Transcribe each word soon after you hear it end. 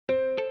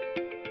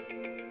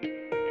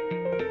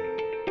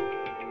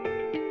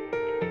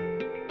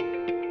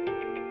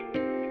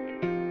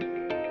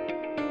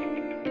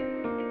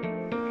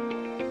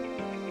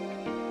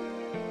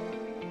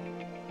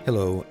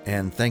Hello,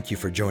 and thank you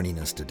for joining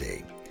us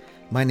today.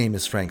 My name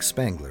is Frank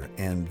Spangler,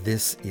 and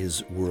this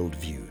is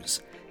Worldviews,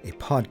 a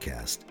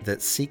podcast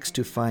that seeks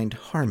to find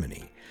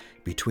harmony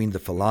between the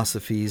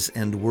philosophies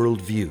and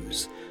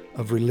worldviews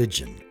of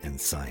religion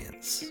and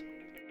science.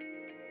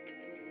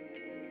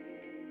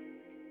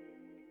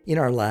 In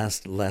our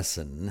last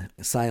lesson,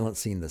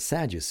 Silencing the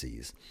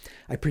Sadducees,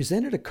 I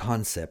presented a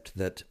concept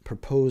that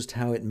proposed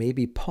how it may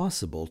be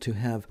possible to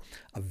have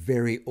a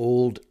very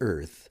old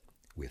earth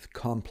with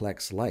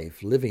complex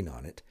life living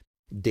on it,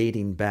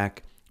 dating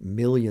back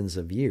millions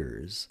of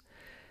years,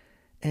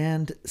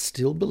 and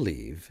still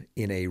believe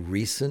in a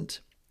recent,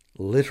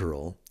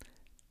 literal,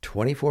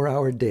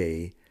 24-hour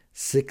day,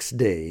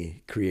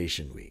 6-day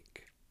creation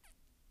week.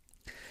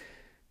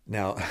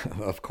 Now,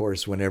 of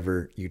course,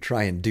 whenever you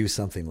try and do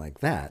something like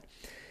that,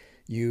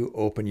 you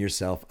open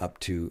yourself up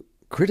to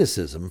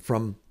criticism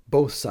from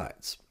both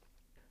sides.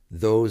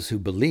 Those who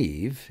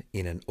believe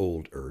in an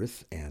old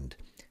earth and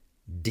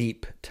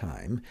deep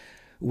time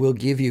will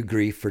give you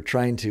grief for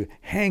trying to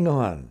hang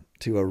on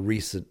to a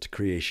recent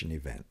creation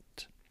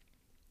event.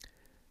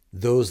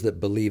 Those that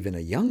believe in a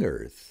young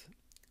earth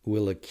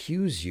will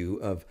accuse you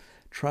of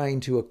trying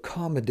to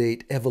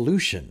accommodate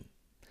evolution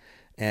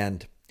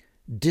and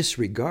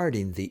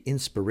disregarding the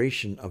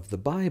inspiration of the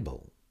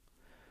Bible,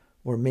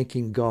 or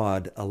making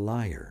God a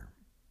liar,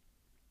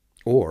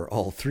 or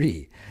all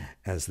three,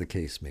 as the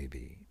case may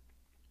be.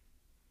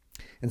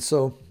 And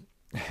so,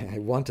 I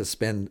want to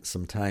spend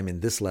some time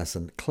in this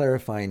lesson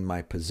clarifying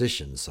my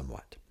position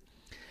somewhat.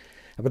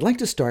 I would like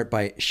to start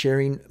by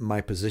sharing my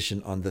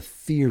position on the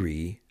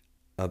theory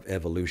of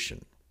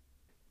evolution.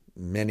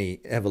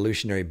 Many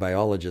evolutionary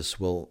biologists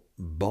will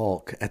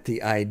balk at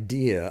the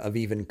idea of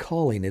even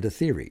calling it a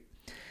theory.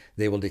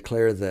 They will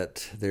declare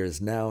that there is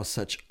now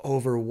such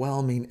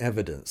overwhelming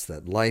evidence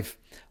that life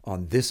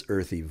on this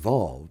earth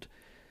evolved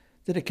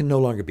that it can no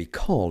longer be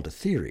called a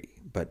theory,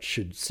 but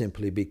should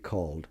simply be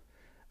called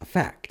a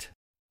fact.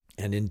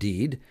 And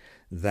indeed,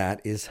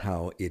 that is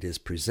how it is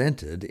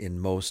presented in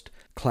most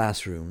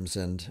classrooms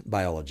and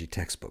biology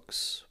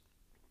textbooks.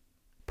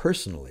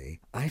 Personally,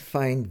 I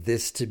find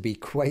this to be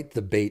quite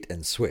the bait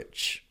and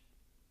switch.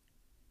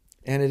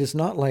 And it is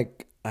not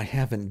like I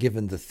haven't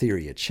given the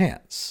theory a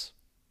chance.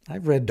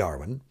 I've read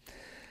Darwin.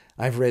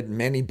 I've read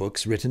many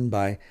books written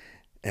by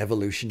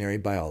evolutionary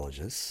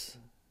biologists.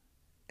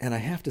 And I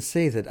have to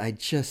say that I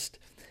just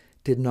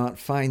did not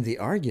find the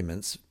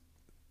arguments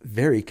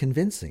very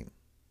convincing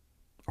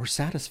or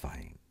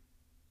satisfying.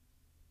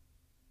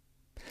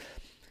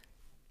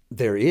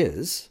 There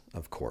is,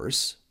 of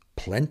course,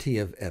 plenty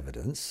of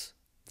evidence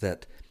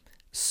that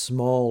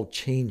small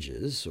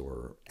changes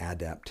or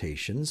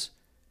adaptations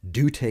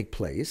do take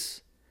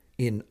place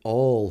in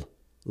all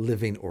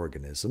living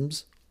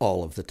organisms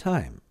all of the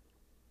time.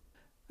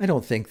 I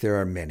don't think there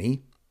are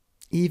many,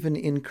 even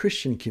in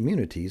Christian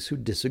communities, who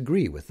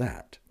disagree with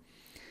that.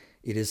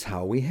 It is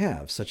how we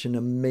have such an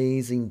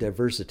amazing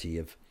diversity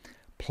of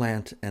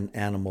plant and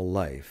animal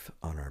life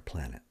on our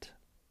planet.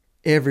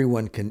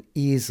 Everyone can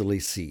easily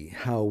see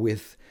how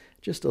with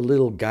just a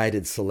little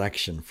guided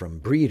selection from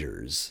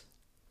breeders,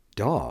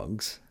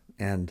 dogs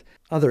and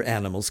other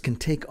animals can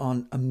take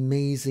on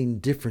amazing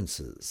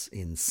differences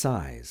in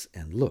size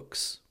and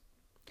looks,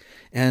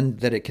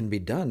 and that it can be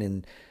done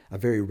in a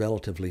very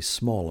relatively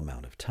small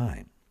amount of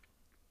time.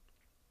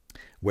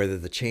 Whether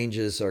the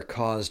changes are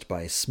caused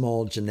by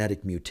small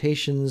genetic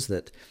mutations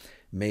that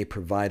may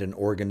provide an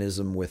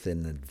organism with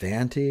an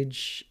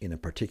advantage in a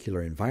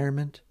particular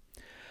environment,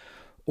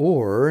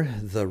 or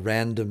the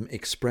random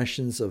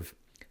expressions of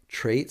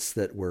traits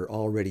that were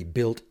already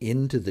built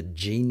into the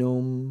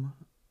genome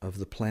of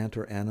the plant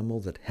or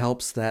animal that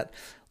helps that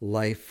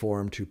life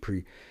form to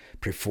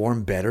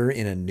perform better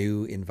in a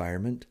new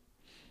environment.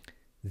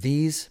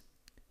 These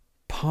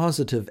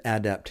positive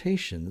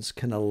adaptations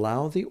can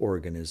allow the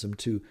organism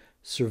to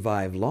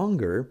survive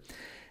longer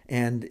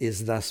and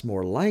is thus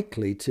more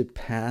likely to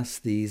pass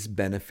these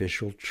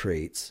beneficial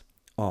traits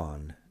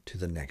on to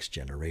the next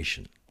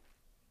generation.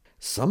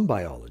 Some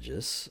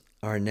biologists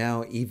are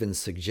now even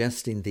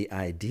suggesting the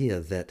idea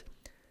that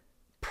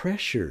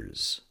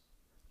pressures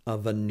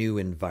of a new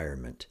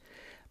environment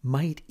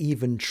might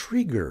even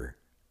trigger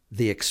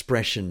the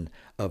expression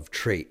of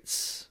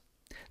traits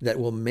that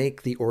will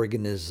make the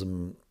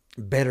organism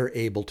better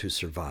able to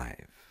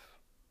survive.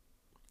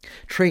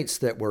 Traits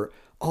that were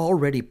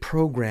already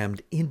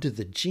programmed into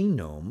the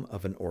genome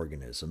of an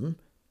organism,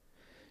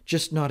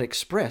 just not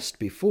expressed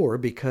before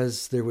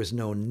because there was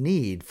no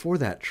need for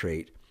that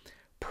trait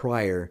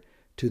prior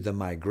to the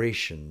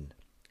migration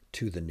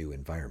to the new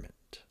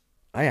environment.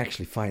 I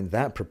actually find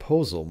that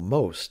proposal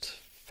most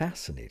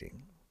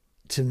fascinating.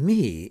 To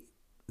me,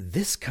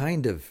 this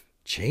kind of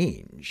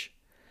change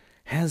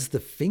has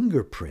the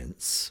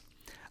fingerprints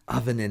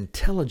of an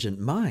intelligent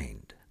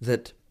mind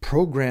that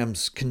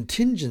programs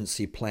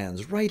contingency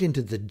plans right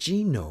into the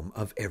genome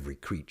of every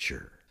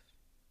creature.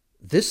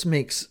 This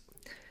makes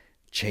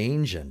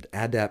change and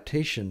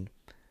adaptation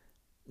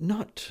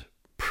not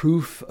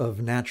proof of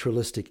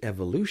naturalistic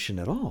evolution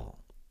at all,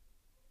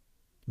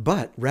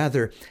 but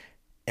rather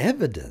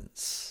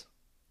evidence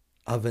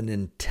of an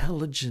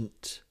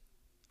intelligent,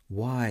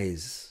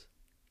 wise,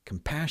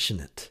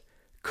 compassionate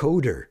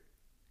coder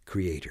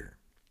creator.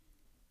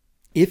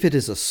 If it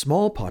is a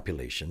small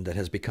population that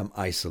has become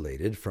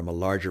isolated from a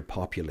larger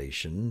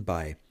population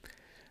by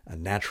a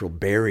natural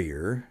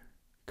barrier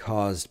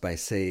caused by,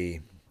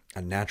 say,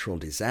 a natural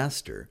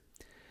disaster,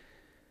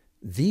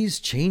 these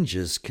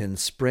changes can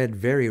spread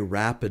very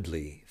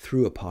rapidly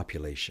through a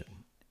population.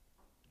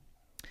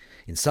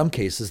 In some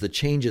cases, the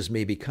changes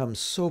may become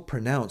so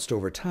pronounced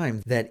over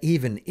time that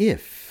even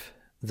if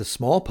the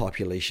small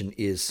population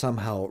is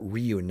somehow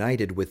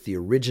reunited with the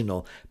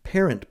original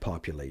parent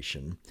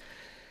population,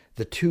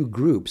 the two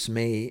groups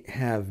may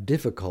have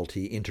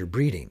difficulty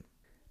interbreeding,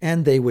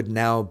 and they would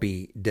now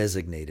be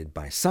designated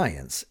by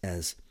science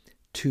as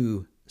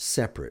two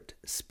separate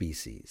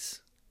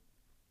species.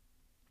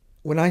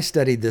 When I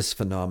studied this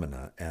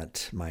phenomena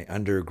at my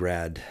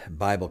undergrad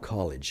Bible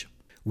college,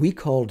 we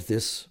called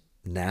this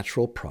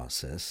natural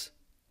process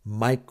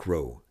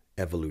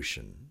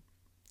microevolution.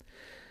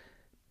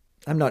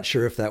 I'm not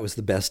sure if that was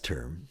the best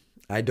term.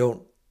 I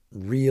don't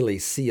really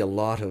see a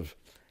lot of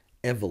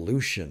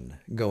evolution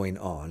going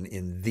on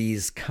in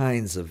these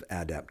kinds of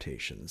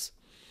adaptations.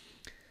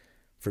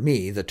 For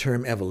me, the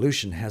term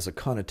evolution has a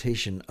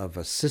connotation of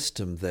a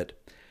system that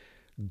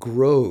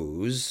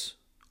grows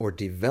or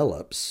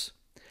develops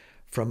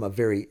from a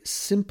very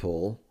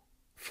simple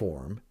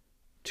form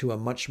to a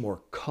much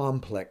more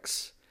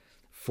complex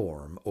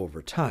form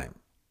over time.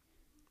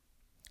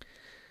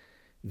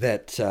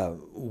 That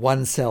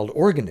one-celled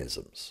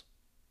organisms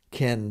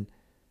can,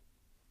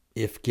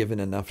 if given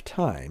enough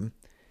time,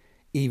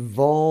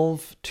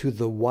 evolve to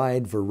the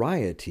wide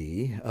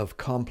variety of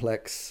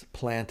complex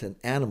plant and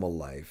animal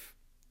life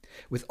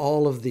with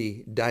all of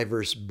the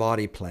diverse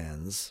body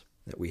plans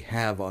that we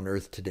have on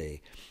Earth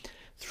today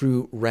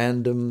through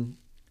random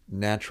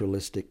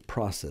naturalistic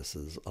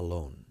processes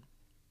alone.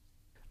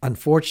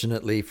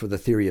 Unfortunately for the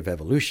theory of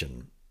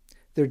evolution,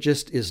 there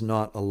just is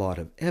not a lot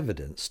of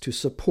evidence to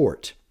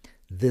support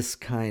this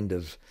kind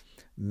of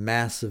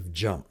massive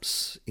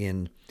jumps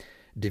in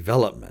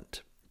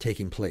development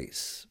taking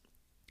place,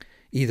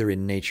 either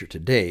in nature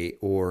today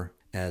or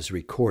as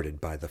recorded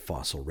by the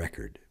fossil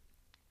record.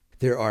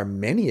 There are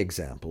many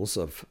examples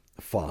of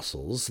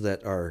fossils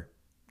that are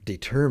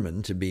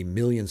determined to be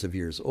millions of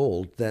years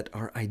old that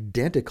are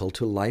identical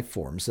to life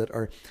forms that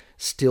are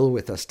still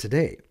with us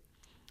today,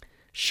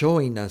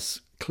 showing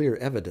us clear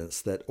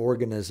evidence that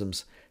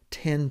organisms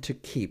tend to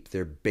keep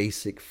their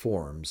basic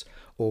forms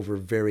over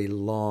very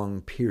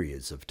long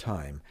periods of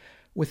time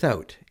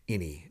without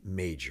any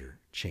major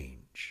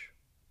change.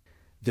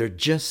 There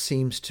just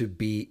seems to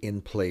be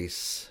in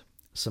place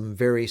some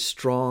very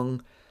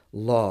strong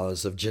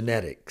laws of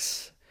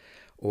genetics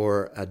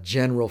or a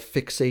general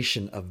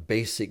fixation of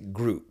basic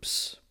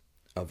groups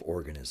of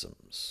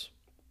organisms.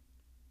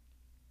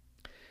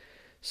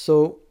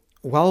 So,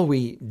 while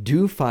we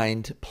do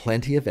find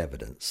plenty of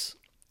evidence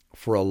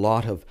for a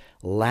lot of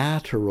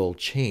lateral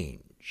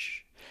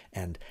change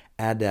and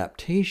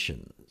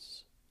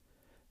adaptations,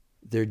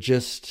 there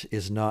just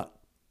is not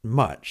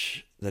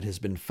much that has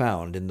been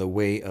found in the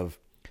way of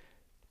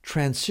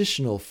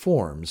transitional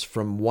forms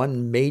from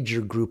one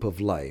major group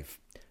of life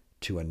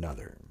to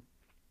another.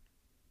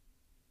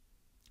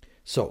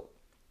 So,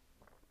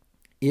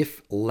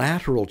 if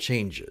lateral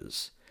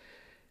changes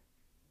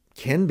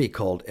can be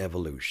called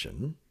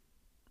evolution,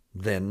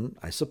 then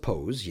I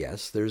suppose,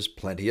 yes, there's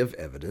plenty of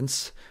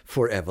evidence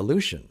for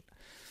evolution.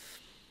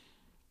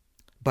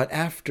 But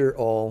after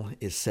all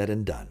is said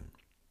and done,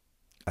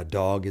 a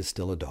dog is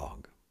still a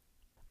dog.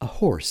 A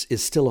horse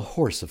is still a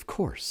horse, of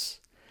course,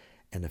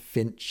 and a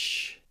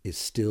finch is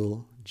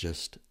still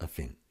just a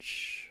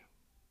finch.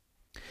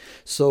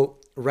 So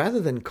rather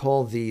than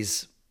call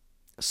these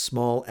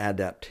small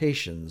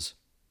adaptations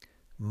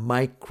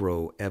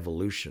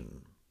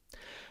microevolution,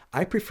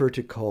 I prefer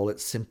to call it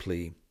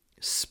simply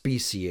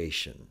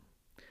speciation,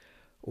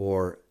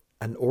 or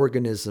an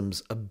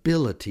organism's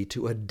ability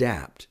to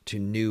adapt to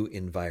new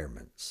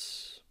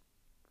environments.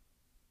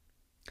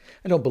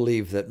 I don't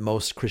believe that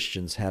most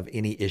Christians have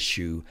any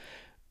issue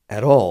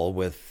at all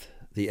with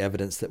the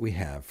evidence that we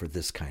have for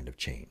this kind of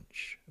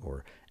change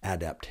or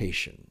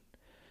adaptation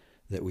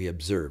that we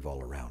observe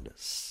all around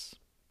us.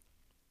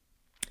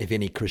 If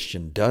any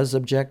Christian does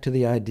object to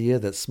the idea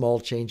that small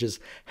changes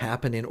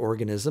happen in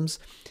organisms,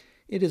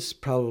 it is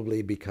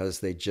probably because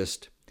they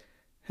just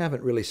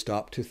haven't really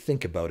stopped to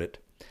think about it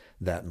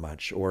that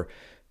much or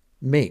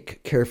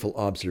make careful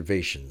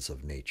observations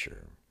of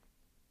nature.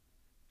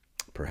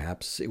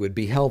 Perhaps it would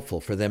be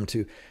helpful for them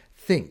to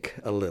think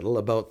a little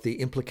about the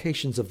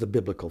implications of the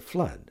biblical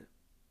flood.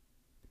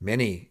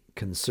 Many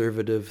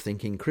conservative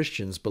thinking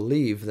Christians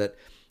believe that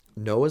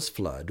Noah's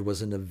flood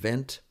was an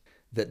event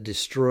that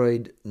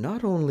destroyed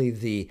not only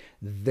the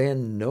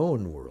then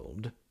known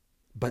world,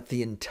 but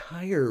the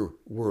entire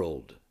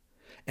world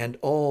and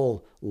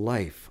all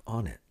life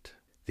on it.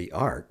 The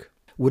ark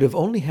would have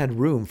only had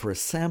room for a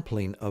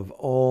sampling of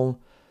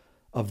all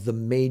of the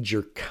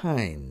major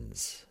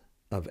kinds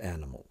of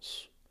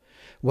animals,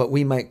 what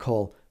we might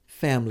call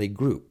family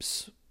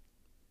groups,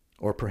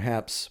 or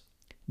perhaps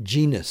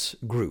genus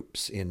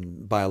groups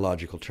in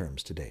biological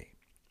terms today.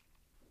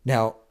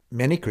 Now,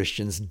 many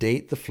Christians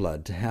date the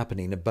flood to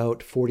happening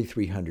about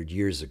 4,300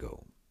 years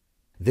ago.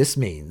 This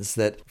means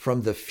that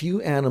from the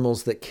few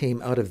animals that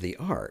came out of the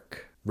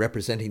ark,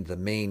 representing the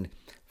main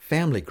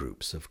family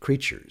groups of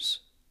creatures,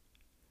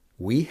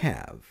 we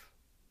have,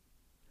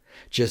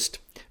 just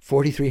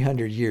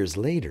 4,300 years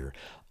later,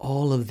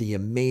 all of the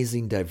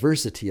amazing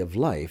diversity of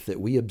life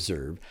that we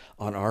observe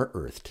on our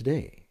earth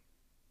today.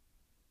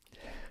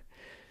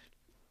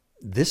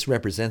 This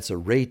represents a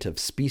rate of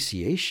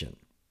speciation,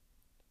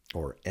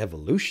 or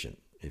evolution,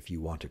 if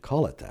you want to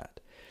call it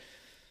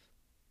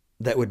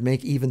that would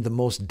make even the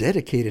most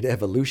dedicated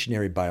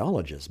evolutionary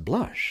biologists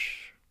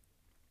blush.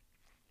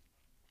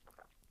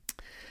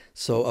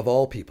 So, of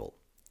all people,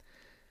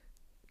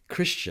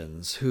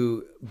 Christians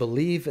who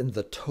believe in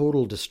the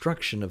total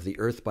destruction of the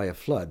earth by a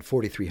flood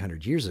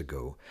 4,300 years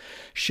ago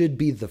should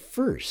be the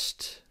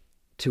first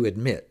to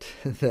admit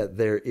that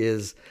there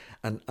is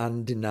an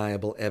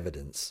undeniable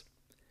evidence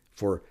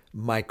for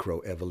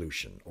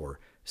microevolution or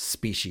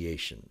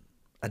speciation,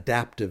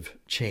 adaptive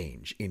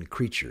change in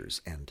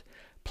creatures and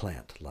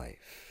plant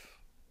life.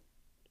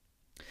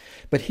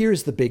 But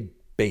here's the big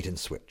bait and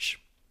switch.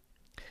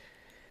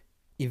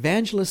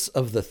 Evangelists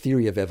of the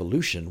theory of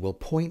evolution will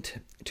point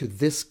to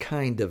this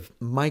kind of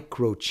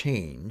micro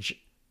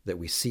change that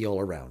we see all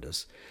around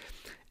us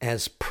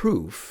as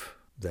proof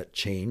that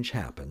change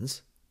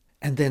happens,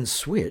 and then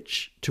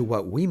switch to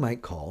what we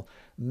might call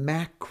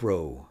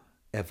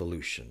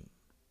macroevolution.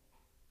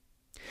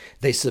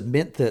 They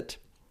submit that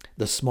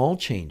the small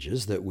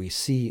changes that we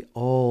see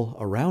all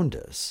around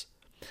us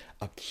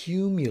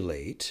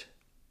accumulate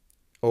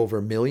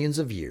over millions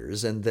of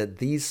years, and that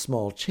these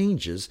small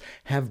changes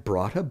have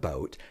brought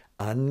about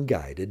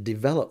unguided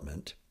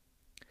development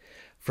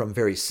from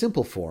very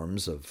simple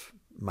forms of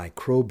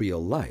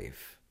microbial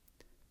life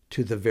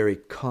to the very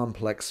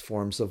complex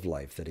forms of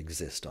life that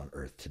exist on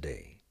Earth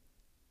today,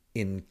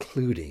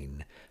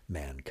 including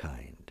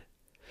mankind,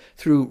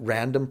 through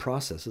random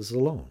processes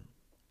alone.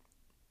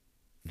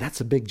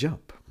 That's a big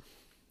jump.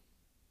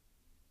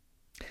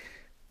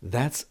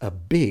 That's a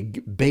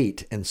big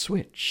bait and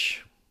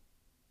switch.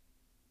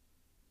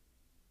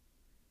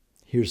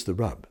 Here's the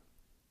rub.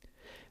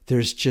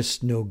 There's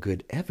just no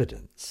good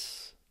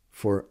evidence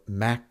for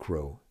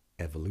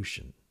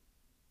macroevolution.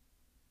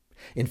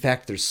 In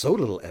fact, there's so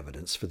little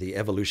evidence for the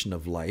evolution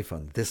of life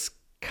on this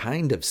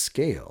kind of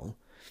scale,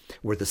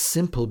 where the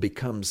simple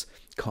becomes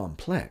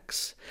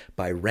complex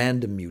by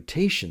random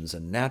mutations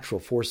and natural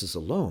forces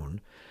alone,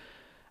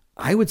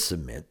 I would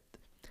submit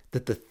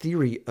that the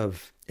theory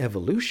of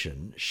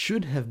evolution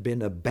should have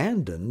been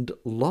abandoned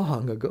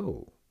long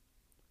ago.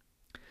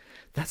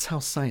 That's how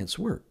science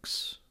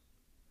works,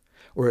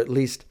 or at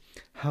least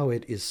how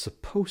it is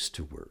supposed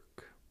to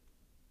work.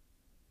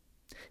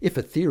 If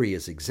a theory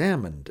is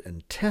examined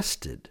and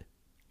tested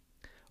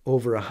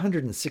over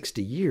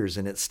 160 years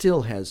and it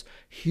still has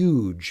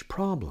huge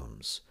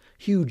problems,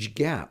 huge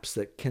gaps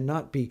that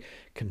cannot be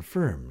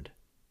confirmed,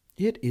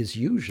 it is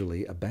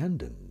usually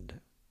abandoned.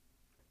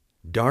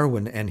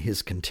 Darwin and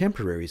his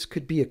contemporaries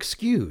could be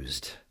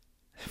excused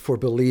for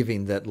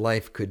believing that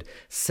life could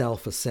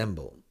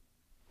self-assemble,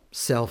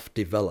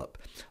 self-develop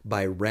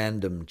by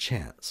random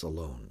chance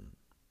alone.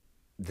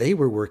 They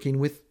were working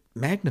with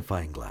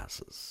magnifying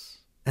glasses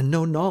and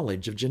no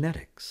knowledge of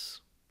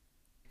genetics.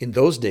 In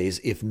those days,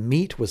 if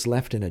meat was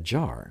left in a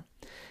jar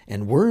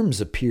and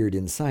worms appeared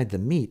inside the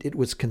meat, it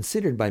was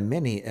considered by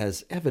many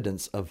as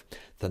evidence of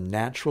the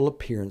natural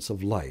appearance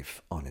of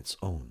life on its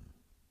own.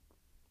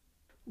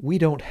 We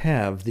don't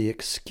have the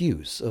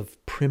excuse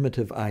of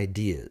primitive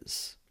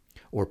ideas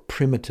or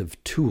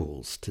primitive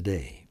tools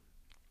today.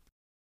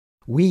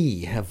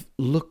 We have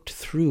looked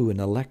through an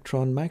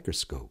electron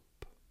microscope.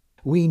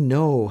 We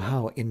know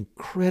how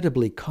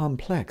incredibly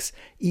complex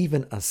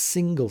even a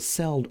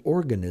single-celled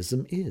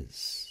organism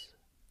is.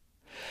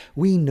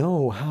 We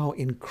know how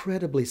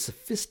incredibly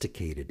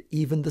sophisticated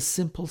even the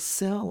simple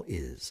cell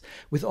is,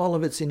 with all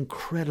of its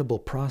incredible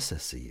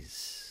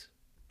processes.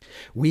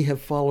 We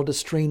have followed a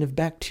strain of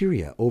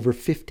bacteria over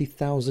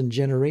 50,000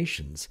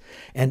 generations,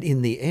 and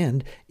in the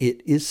end,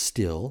 it is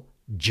still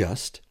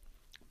just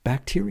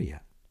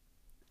bacteria.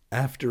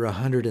 After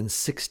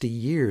 160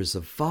 years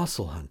of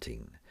fossil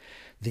hunting,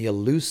 the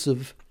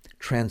elusive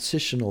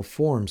transitional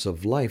forms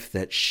of life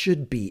that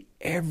should be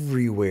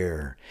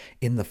everywhere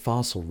in the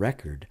fossil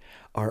record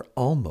are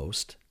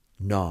almost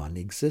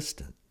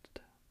non-existent.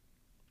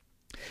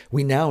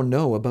 We now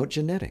know about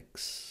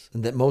genetics,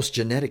 and that most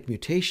genetic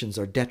mutations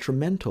are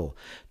detrimental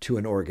to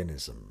an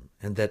organism,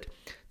 and that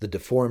the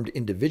deformed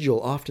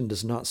individual often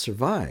does not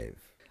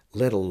survive,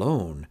 let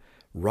alone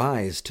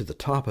rise to the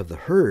top of the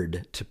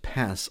herd to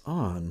pass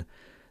on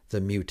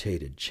the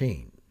mutated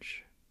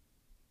change.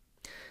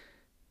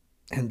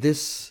 And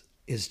this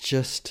is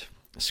just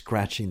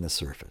scratching the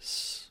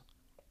surface.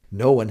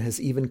 No one has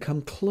even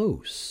come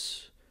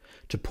close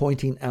to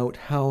pointing out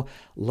how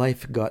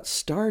life got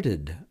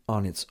started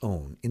on its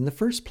own in the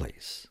first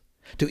place,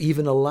 to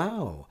even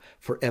allow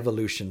for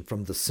evolution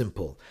from the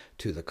simple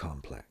to the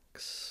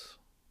complex.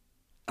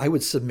 I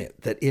would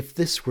submit that if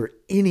this were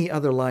any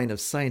other line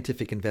of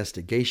scientific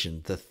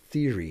investigation, the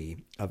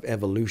theory of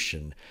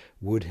evolution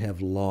would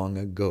have long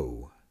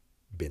ago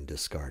been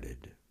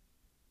discarded.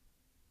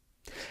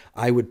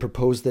 I would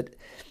propose that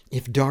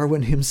if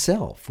Darwin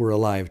himself were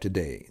alive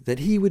today, that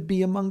he would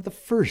be among the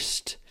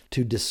first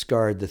to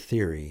discard the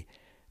theory,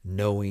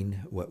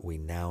 knowing what we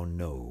now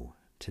know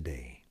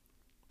today.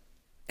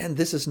 And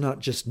this is not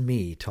just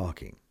me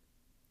talking.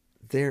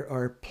 There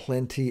are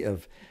plenty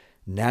of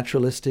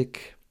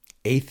naturalistic,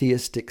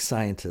 atheistic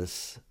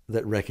scientists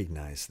that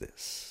recognize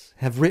this,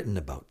 have written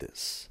about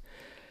this,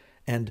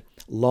 and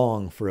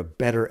long for a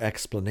better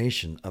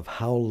explanation of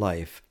how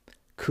life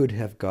could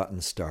have gotten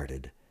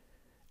started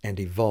and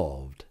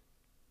evolved,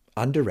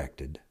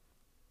 undirected,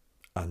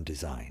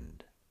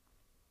 undesigned.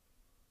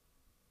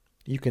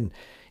 You can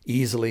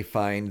easily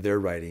find their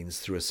writings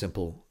through a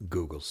simple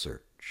Google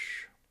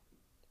search.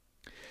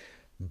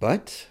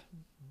 But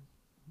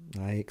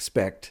I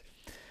expect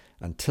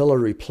until a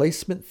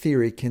replacement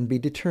theory can be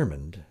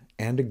determined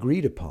and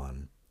agreed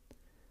upon,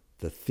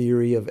 the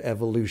theory of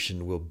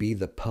evolution will be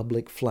the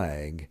public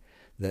flag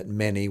that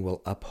many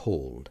will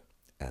uphold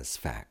as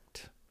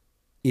fact.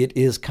 It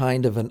is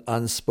kind of an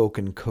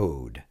unspoken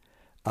code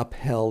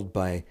upheld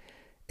by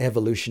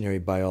evolutionary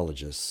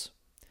biologists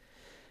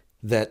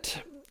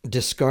that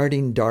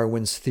discarding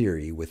Darwin's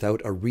theory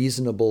without a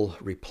reasonable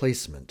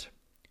replacement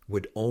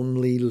would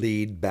only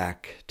lead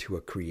back to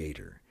a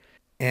creator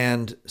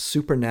and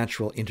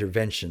supernatural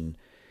intervention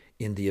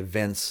in the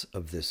events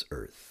of this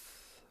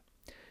earth.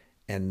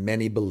 And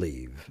many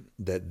believe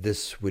that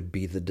this would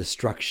be the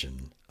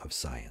destruction of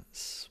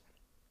science.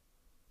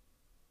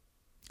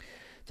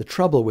 The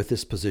trouble with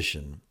this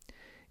position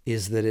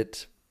is that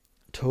it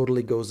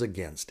totally goes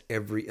against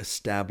every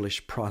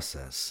established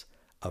process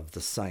of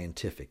the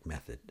scientific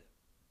method.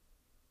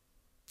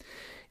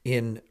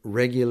 In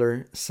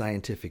regular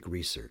scientific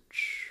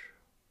research,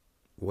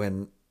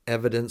 when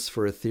evidence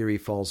for a theory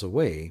falls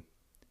away,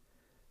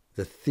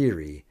 the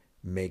theory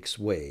makes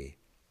way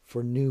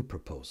for new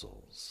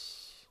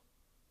proposals.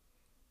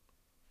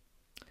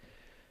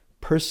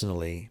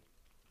 Personally,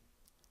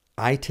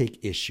 I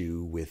take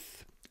issue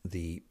with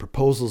the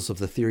proposals of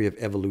the theory of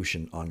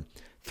evolution on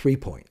 3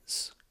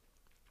 points.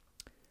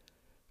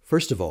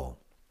 First of all,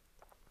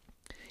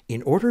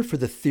 in order for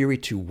the theory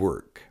to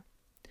work,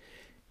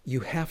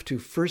 you have to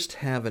first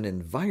have an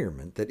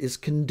environment that is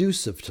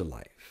conducive to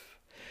life,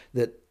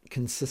 that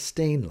can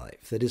sustain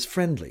life, that is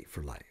friendly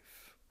for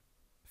life.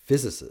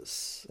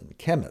 Physicists and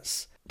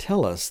chemists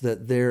tell us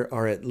that there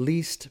are at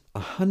least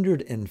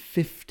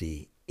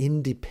 150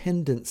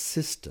 independent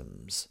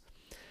systems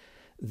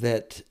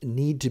that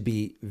need to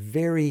be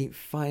very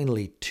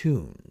finely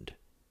tuned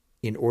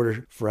in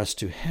order for us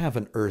to have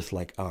an Earth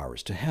like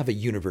ours, to have a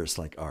universe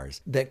like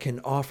ours, that can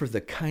offer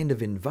the kind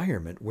of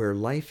environment where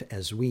life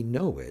as we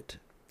know it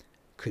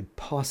could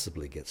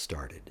possibly get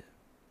started.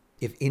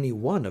 If any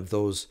one of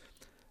those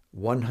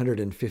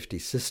 150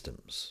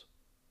 systems,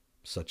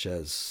 such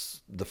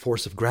as the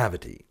force of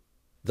gravity,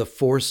 the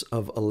force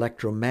of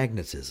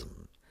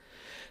electromagnetism,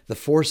 the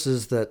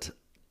forces that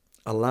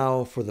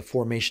allow for the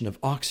formation of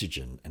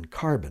oxygen and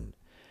carbon,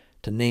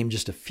 to name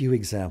just a few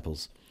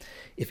examples,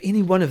 if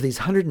any one of these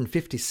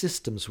 150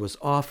 systems was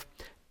off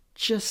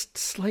just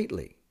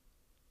slightly,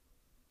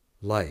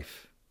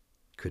 life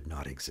could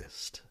not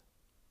exist.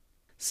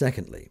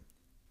 Secondly,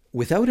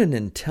 without an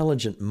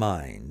intelligent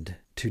mind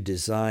to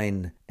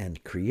design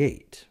and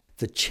create,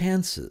 the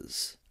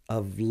chances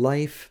of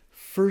life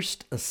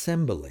first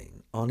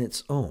assembling on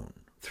its own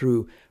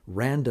through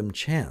random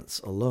chance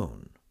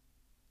alone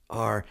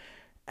are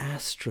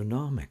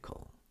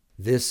astronomical.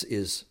 This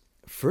is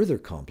further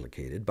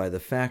complicated by the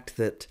fact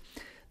that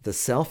the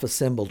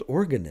self-assembled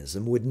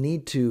organism would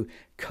need to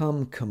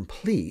come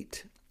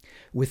complete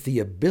with the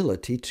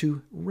ability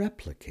to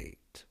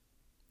replicate,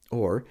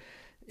 or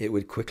it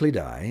would quickly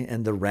die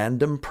and the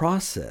random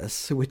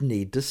process would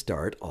need to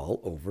start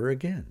all over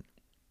again.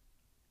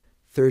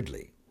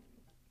 Thirdly,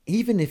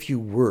 even if you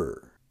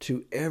were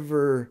to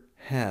ever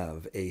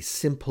have a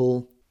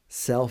simple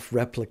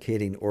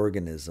self-replicating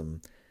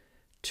organism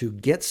to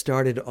get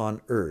started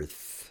on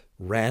Earth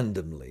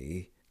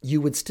randomly,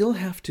 you would still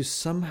have to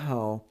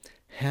somehow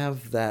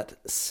have that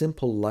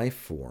simple life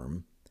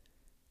form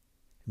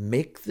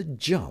make the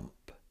jump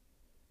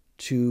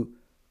to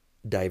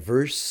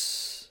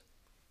diverse,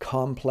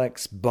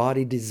 complex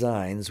body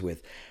designs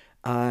with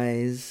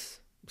eyes,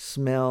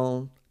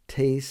 smell,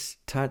 taste,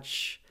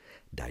 touch,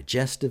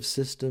 digestive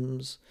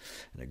systems,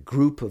 and a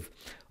group of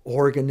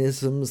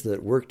organisms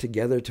that work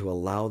together to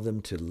allow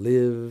them to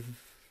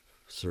live,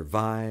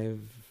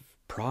 survive,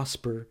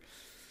 prosper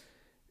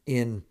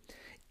in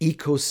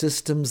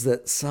ecosystems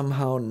that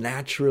somehow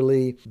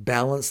naturally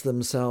balance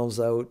themselves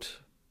out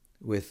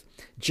with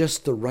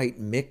just the right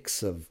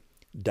mix of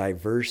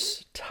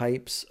diverse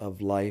types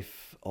of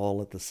life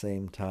all at the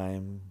same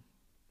time.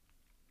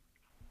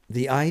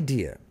 The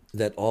idea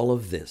that all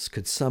of this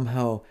could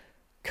somehow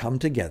come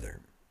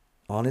together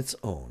on its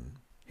own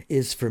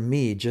is for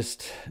me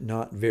just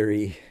not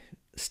very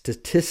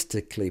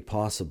statistically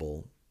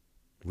possible,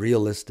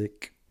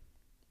 realistic,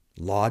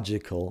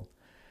 logical,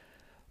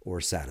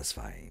 or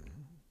satisfying.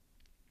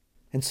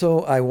 And so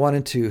I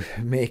wanted to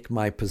make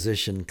my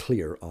position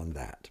clear on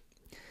that.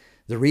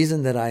 The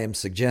reason that I am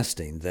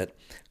suggesting that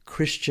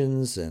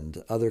Christians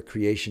and other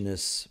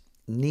creationists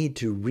need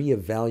to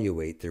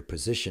reevaluate their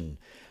position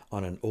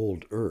on an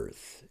old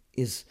earth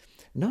is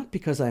not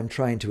because I am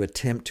trying to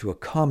attempt to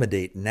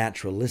accommodate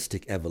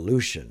naturalistic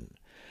evolution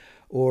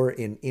or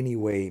in any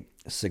way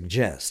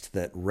suggest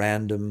that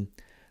random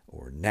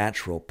or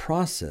natural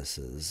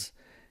processes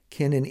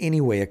can in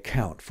any way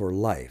account for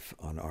life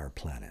on our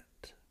planet.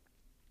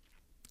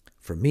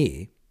 For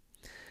me,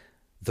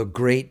 the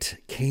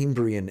great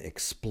Cambrian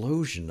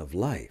explosion of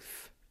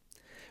life,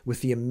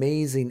 with the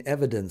amazing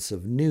evidence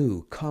of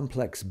new,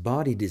 complex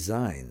body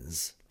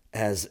designs,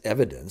 as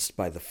evidenced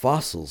by the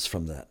fossils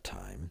from that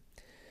time,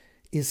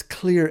 is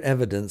clear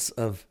evidence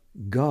of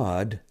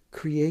God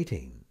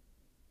creating,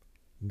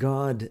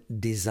 God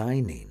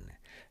designing,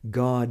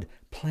 God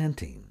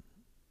planting.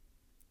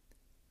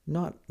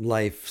 Not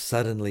life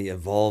suddenly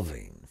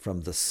evolving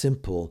from the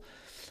simple,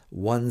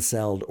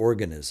 one-celled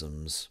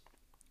organisms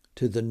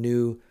to the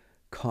new,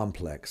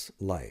 complex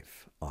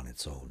life on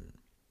its own.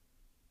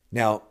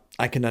 Now,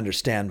 I can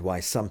understand why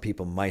some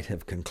people might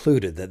have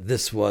concluded that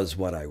this was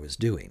what I was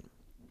doing.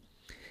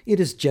 It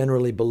is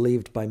generally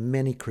believed by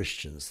many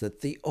Christians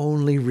that the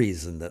only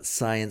reason that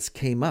science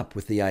came up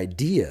with the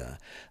idea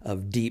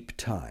of deep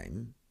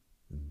time,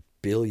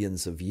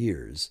 billions of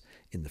years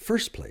in the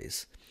first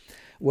place,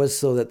 was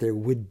so that there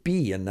would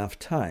be enough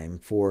time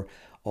for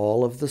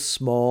all of the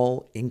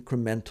small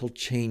incremental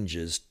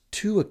changes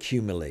to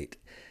accumulate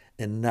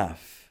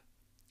enough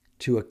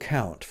to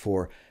account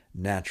for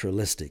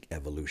naturalistic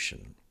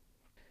evolution.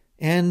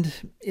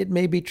 And it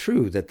may be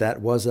true that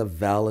that was a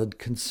valid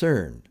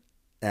concern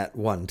at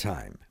one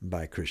time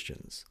by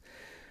Christians.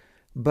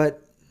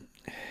 But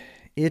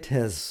it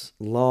has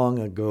long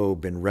ago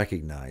been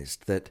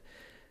recognized that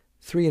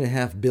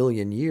 3.5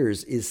 billion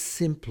years is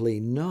simply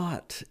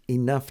not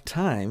enough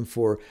time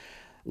for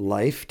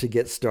life to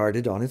get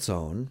started on its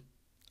own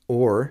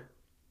or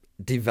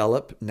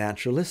develop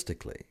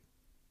naturalistically.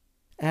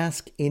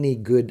 Ask any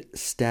good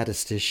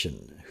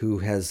statistician who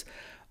has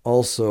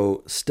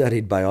also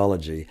studied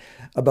biology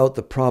about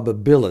the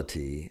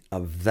probability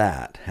of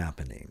that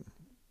happening.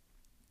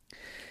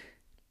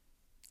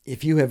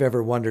 If you have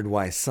ever wondered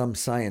why some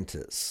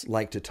scientists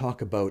like to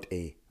talk about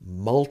a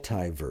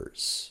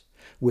multiverse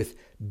with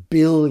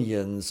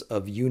billions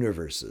of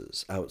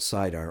universes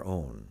outside our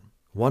own,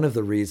 one of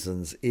the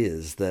reasons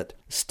is that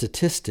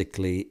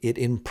statistically it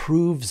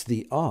improves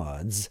the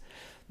odds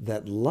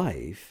that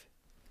life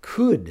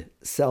could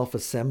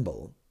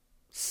self-assemble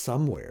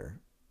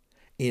somewhere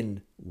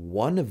in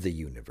one of the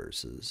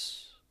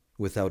universes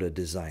without a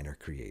designer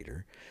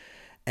creator,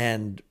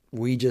 and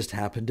we just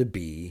happen to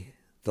be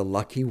the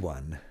lucky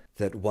one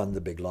that won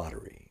the big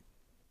lottery.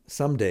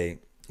 Someday,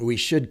 we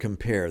should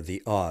compare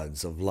the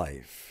odds of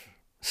life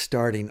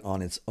starting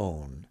on its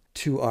own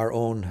to our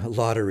own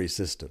lottery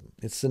system.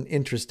 It's an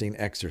interesting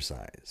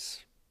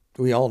exercise.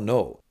 We all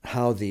know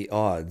how the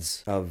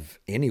odds of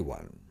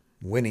anyone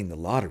winning the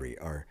lottery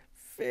are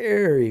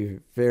very,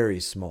 very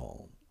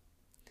small.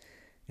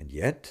 And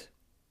yet,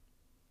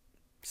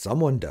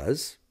 someone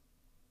does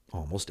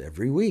almost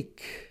every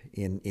week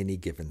in any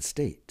given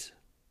state.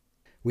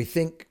 We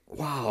think,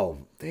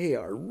 wow, they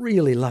are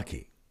really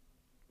lucky.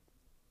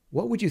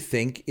 What would you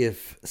think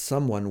if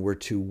someone were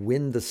to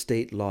win the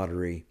state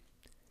lottery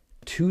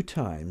 2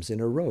 times in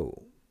a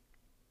row?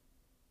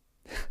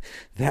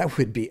 That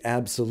would be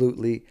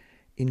absolutely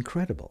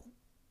incredible.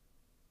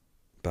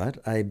 But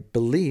I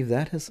believe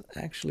that has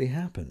actually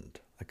happened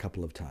a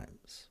couple of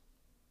times.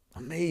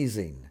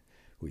 Amazing,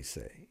 we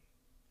say.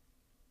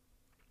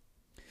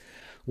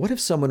 What if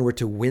someone were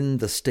to win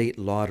the state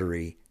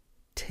lottery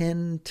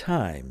 10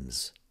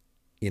 times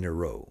in a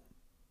row?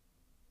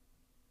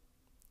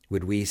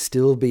 Would we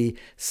still be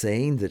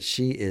saying that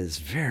she is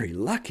very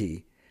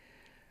lucky?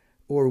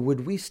 Or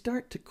would we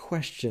start to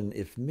question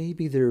if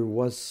maybe there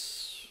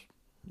was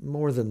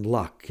more than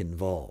luck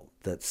involved,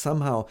 that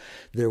somehow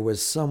there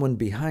was someone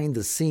behind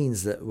the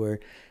scenes that were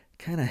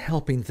kind of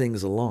helping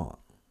things along?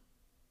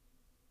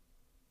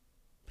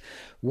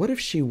 What if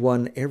she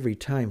won every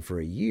time for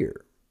a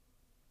year?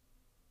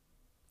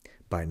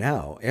 By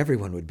now,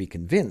 everyone would be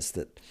convinced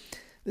that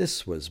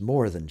this was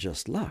more than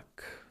just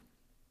luck.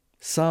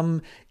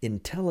 Some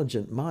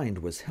intelligent mind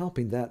was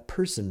helping that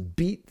person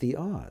beat the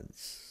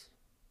odds.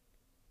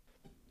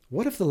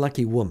 What if the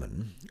lucky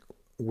woman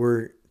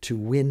were to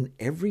win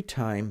every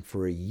time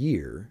for a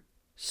year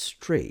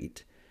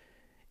straight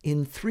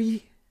in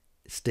 3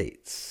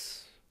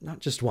 states, not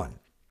just one,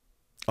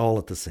 all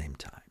at the same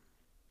time?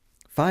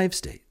 5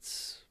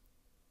 states.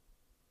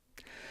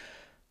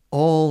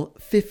 All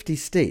 50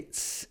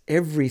 states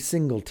every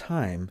single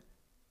time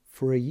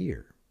for a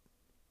year.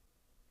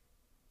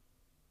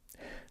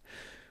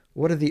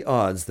 What are the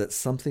odds that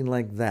something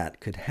like that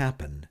could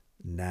happen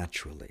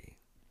naturally?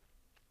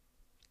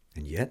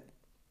 And yet,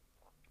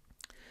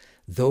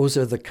 Those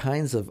are the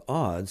kinds of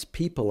odds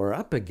people are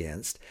up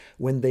against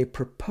when they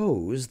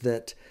propose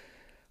that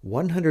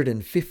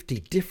 150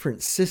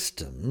 different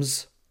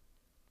systems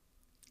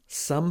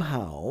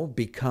somehow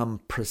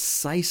become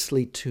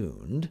precisely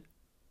tuned,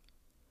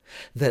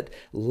 that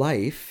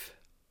life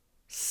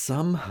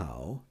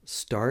somehow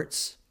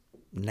starts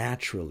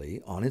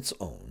naturally on its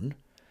own,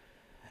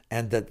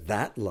 and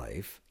that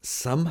life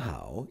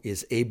somehow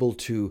is able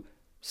to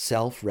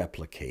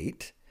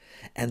self-replicate,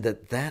 and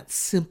that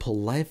simple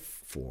life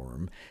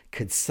form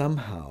could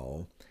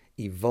somehow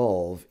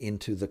evolve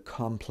into the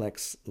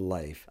complex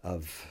life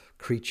of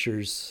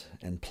creatures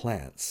and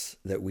plants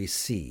that we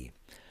see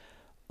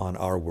on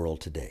our world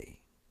today.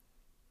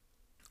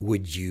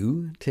 Would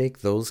you take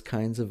those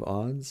kinds of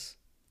odds?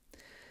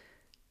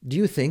 Do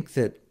you think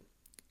that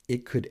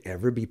it could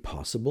ever be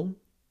possible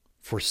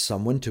for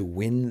someone to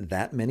win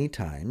that many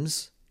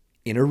times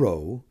in a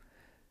row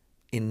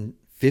in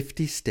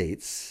 50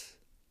 states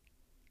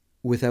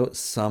without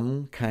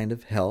some kind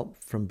of help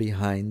from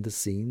behind the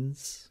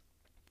scenes?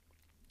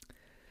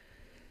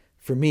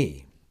 For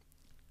me,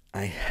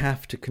 I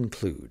have to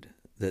conclude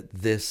that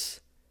this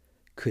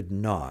could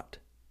not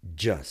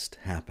just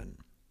happen.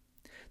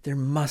 There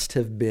must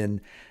have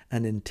been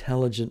an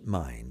intelligent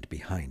mind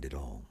behind it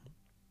all.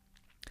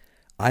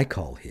 I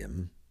call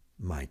him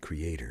my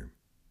Creator.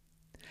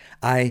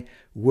 I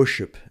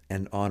worship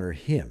and honor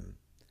him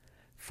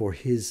for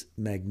his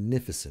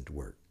magnificent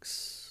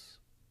works.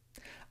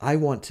 I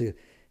want to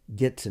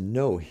get to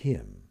know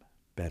him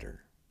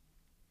better.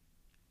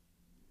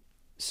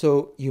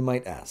 So you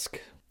might ask,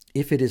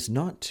 if it is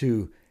not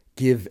to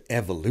give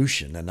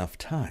evolution enough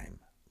time,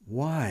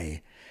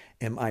 why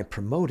am I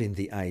promoting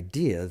the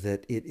idea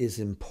that it is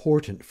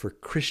important for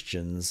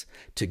Christians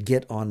to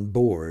get on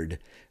board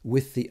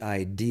with the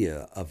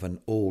idea of an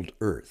old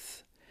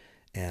earth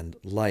and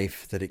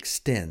life that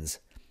extends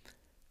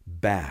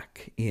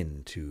back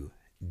into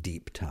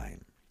deep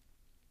time?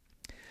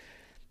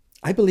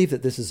 I believe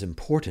that this is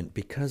important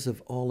because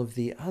of all of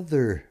the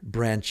other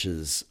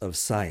branches of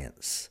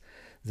science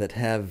that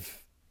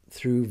have,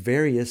 through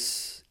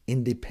various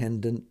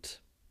independent,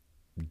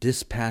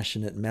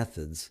 dispassionate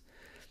methods,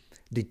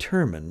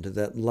 determined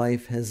that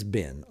life has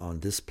been on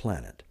this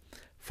planet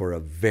for a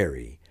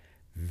very,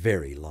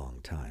 very long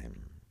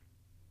time.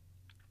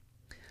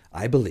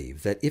 I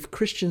believe that if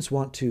Christians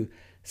want to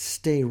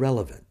stay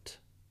relevant,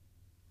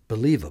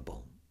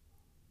 believable,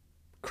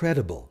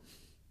 credible,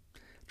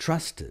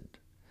 trusted,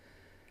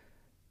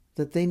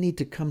 that they need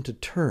to come to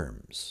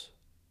terms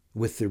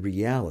with the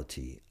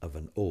reality of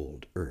an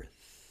old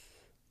earth.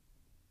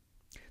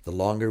 The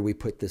longer we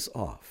put this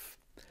off,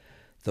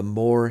 the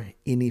more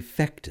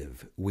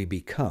ineffective we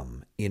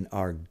become in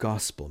our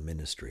gospel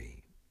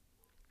ministry.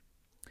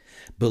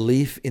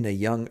 Belief in a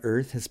young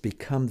earth has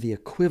become the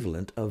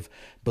equivalent of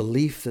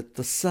belief that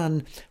the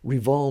sun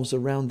revolves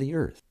around the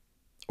earth,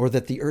 or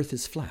that the earth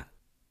is flat.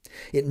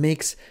 It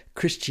makes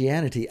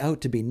Christianity out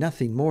to be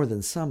nothing more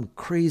than some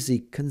crazy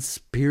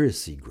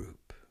conspiracy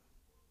group.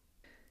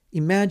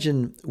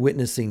 Imagine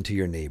witnessing to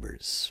your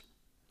neighbors,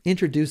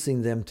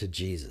 introducing them to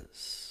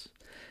Jesus,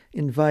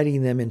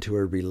 inviting them into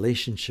a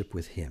relationship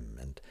with him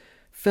and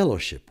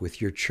fellowship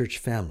with your church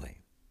family,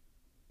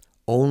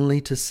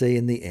 only to say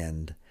in the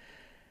end,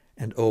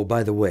 and oh,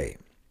 by the way,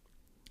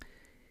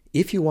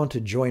 if you want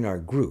to join our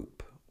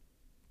group,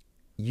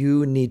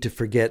 you need to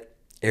forget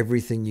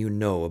everything you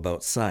know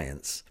about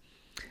science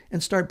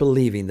and start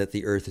believing that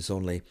the earth is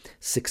only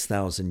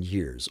 6,000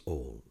 years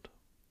old.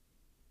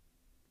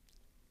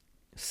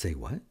 Say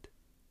what?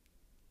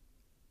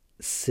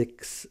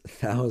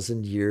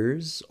 6,000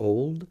 years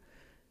old?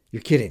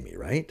 You're kidding me,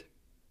 right?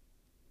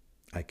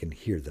 I can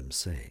hear them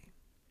say.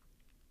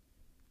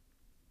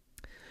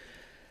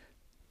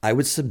 I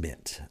would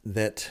submit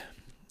that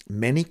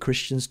many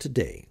Christians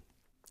today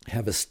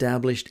have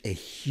established a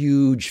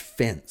huge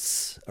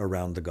fence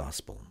around the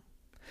gospel,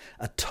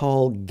 a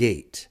tall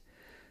gate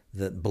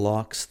that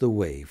blocks the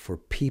way for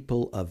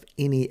people of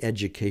any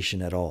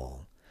education at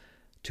all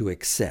to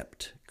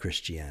accept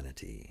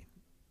Christianity.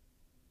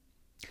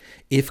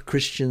 If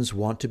Christians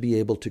want to be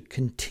able to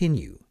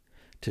continue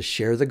to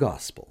share the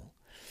gospel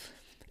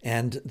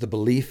and the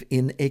belief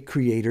in a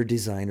creator,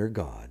 designer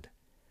God,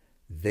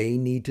 they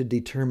need to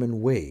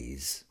determine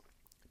ways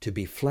to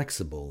be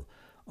flexible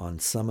on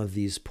some of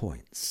these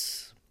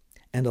points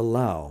and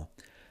allow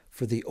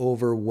for the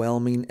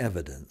overwhelming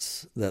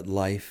evidence that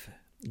life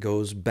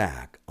goes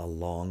back a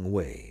long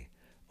way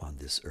on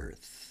this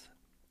earth.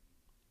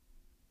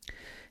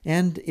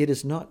 And it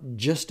is not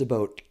just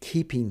about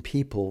keeping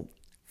people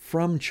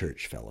from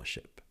church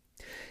fellowship.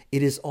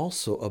 It is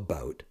also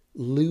about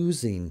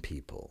losing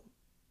people.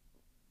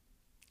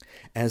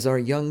 As our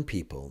young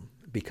people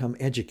become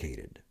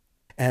educated,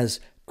 as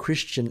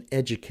Christian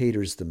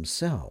educators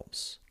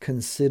themselves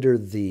consider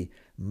the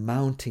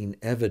mounting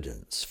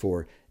evidence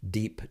for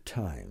deep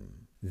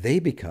time, they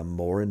become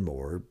more and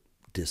more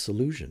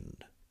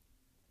disillusioned.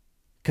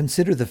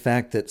 Consider the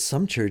fact that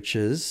some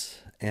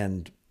churches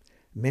and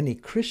many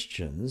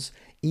Christians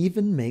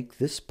even make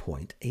this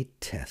point a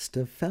test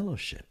of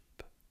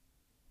fellowship.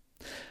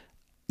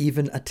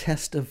 even a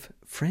test of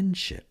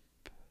friendship,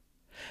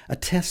 a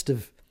test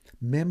of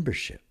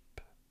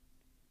membership,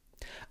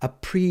 a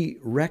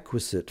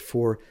prerequisite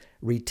for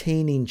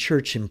retaining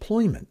church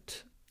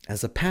employment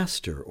as a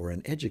pastor or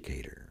an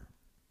educator.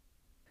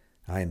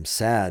 I am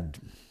sad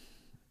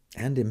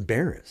and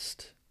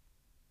embarrassed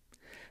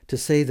to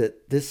say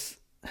that this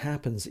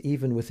happens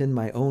even within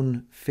my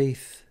own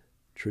faith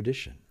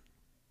tradition.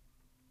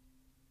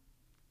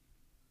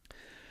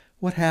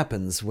 What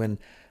happens when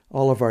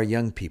all of our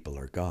young people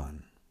are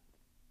gone?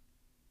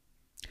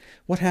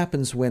 What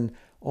happens when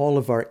all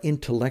of our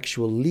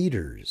intellectual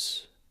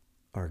leaders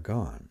are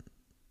gone?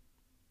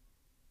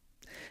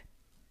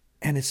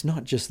 And it's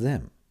not just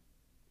them.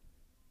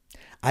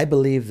 I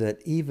believe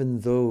that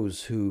even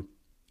those who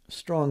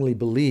strongly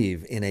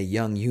believe in a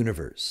young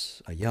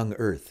universe, a young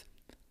earth,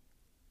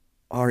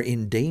 are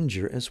in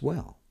danger as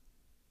well.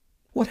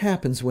 What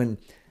happens when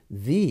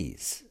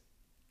these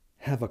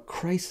have a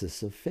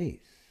crisis of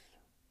faith?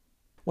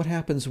 What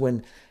happens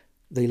when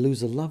they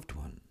lose a loved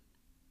one,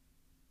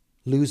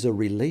 lose a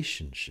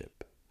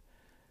relationship,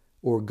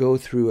 or go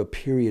through a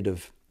period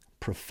of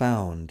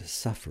profound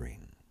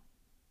suffering?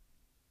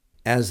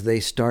 As they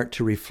start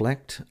to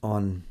reflect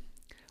on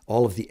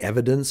all of the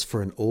evidence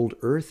for an old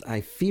earth,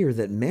 I fear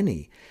that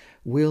many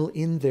will,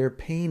 in their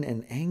pain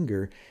and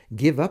anger,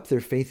 give up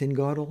their faith in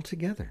God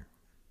altogether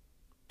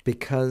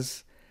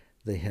because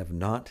they have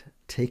not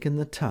taken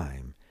the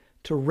time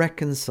to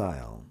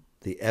reconcile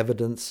the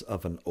evidence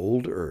of an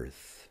old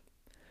earth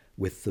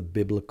with the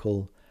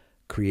biblical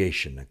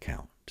creation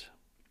account.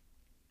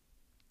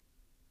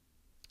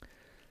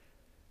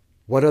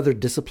 What other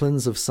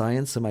disciplines of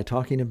science am I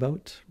talking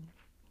about?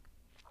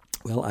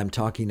 Well, I'm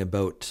talking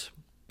about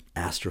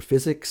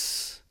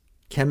astrophysics,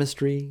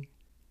 chemistry,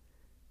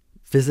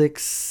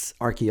 physics,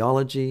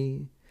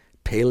 archaeology,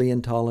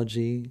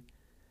 paleontology,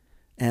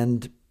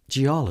 and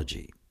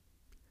geology,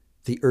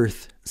 the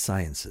earth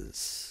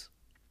sciences.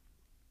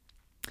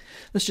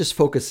 Let's just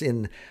focus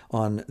in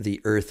on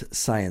the earth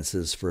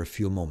sciences for a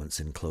few moments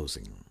in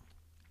closing.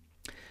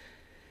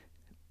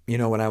 You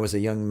know, when I was a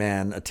young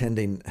man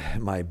attending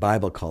my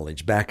Bible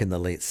college back in the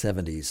late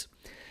 70s,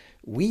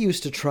 we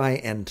used to try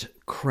and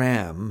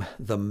cram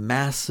the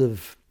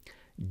massive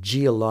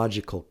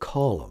geological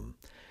column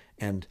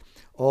and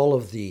all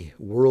of the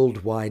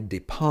worldwide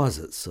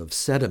deposits of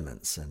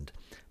sediments and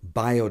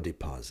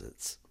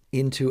biodeposits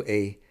into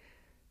a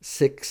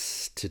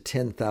 6,000 to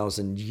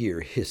 10,000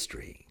 year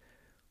history.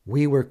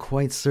 We were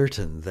quite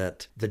certain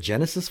that the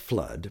Genesis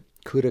flood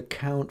could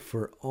account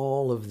for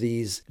all of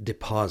these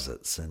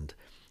deposits and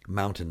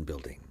mountain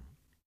building.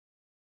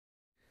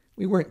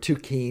 We weren't too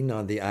keen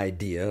on the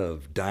idea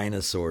of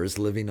dinosaurs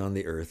living on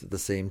the earth at the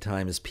same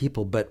time as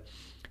people, but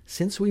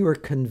since we were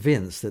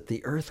convinced that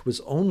the earth was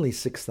only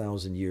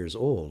 6,000 years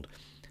old,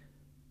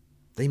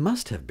 they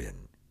must have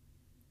been,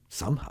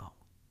 somehow.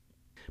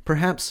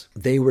 Perhaps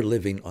they were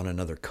living on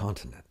another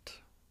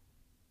continent.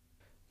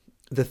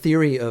 The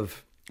theory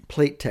of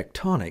plate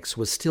tectonics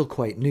was still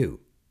quite new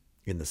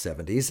in the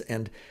 70s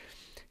and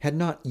had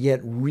not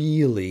yet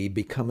really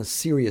become a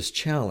serious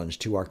challenge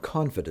to our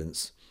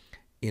confidence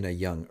in a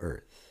young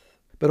earth.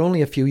 But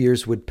only a few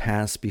years would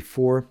pass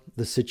before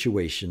the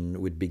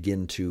situation would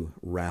begin to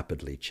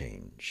rapidly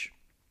change.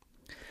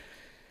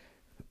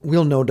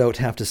 We'll no doubt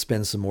have to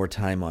spend some more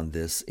time on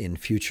this in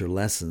future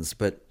lessons,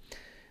 but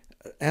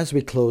as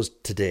we close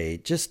today,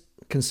 just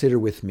consider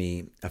with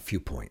me a few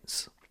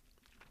points.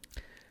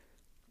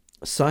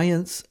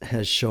 Science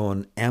has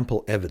shown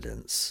ample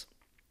evidence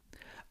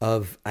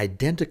of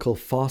identical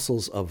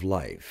fossils of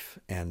life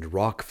and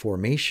rock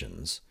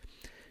formations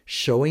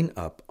showing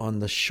up on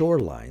the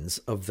shorelines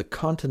of the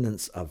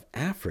continents of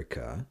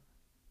Africa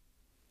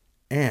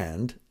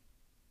and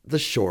the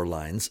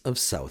shorelines of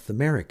South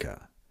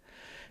America,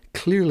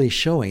 clearly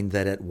showing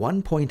that at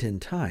one point in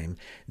time,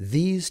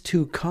 these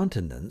two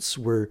continents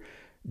were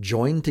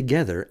joined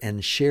together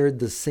and shared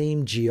the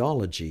same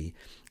geology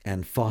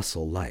and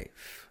fossil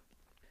life.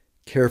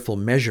 Careful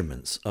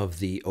measurements of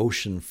the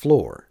ocean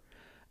floor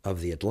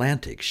of the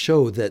Atlantic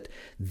show that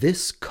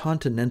this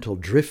continental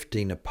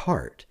drifting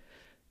apart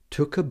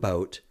took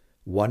about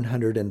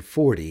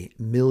 140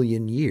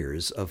 million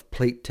years of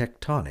plate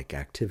tectonic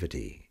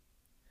activity.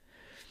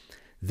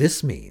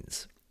 This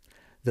means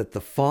that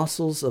the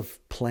fossils of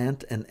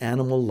plant and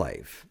animal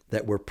life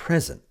that were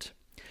present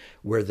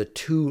where the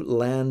two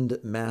land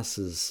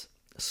masses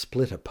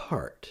split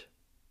apart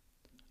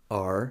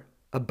are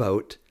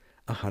about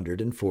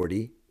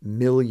 140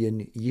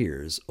 million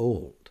years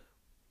old.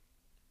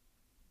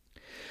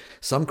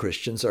 Some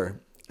Christians are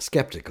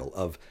skeptical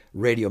of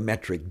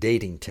radiometric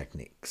dating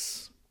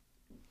techniques.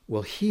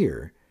 Well,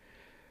 here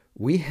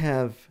we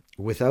have,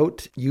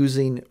 without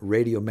using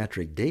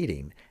radiometric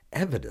dating,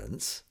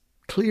 evidence,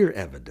 clear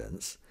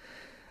evidence,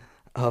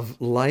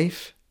 of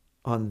life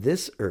on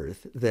this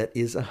earth that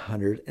is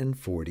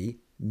 140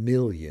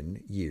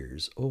 million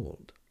years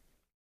old.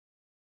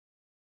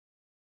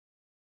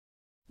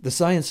 The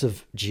science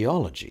of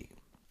geology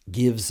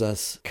gives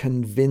us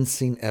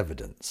convincing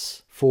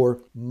evidence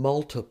for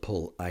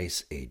multiple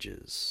ice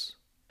ages,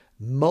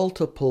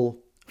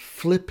 multiple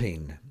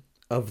flipping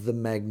of the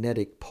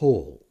magnetic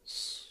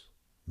poles,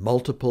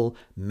 multiple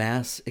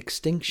mass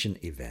extinction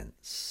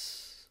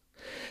events,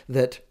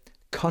 that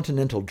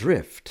continental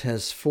drift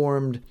has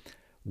formed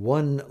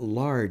one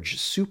large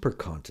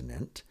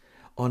supercontinent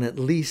on at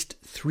least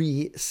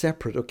 3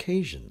 separate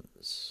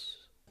occasions,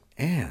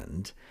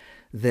 and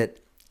that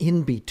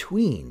in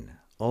between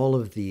all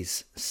of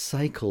these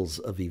cycles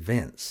of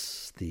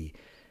events, the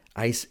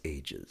ice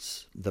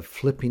ages, the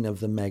flipping of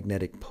the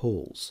magnetic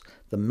poles,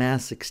 the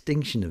mass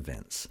extinction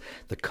events,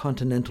 the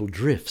continental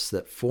drifts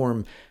that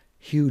form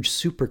huge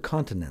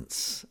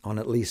supercontinents on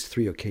at least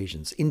 3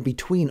 occasions, in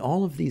between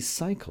all of these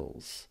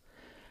cycles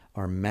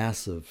are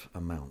massive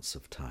amounts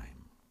of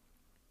time.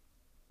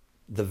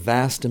 The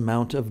vast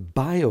amount of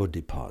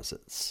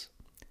biodeposits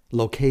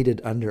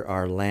located under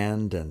our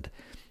land and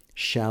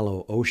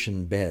shallow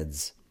ocean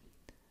beds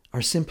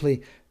are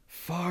simply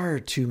far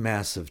too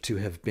massive to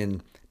have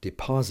been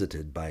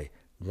deposited by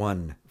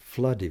one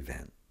flood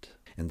event,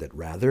 and that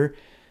rather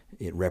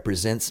it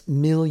represents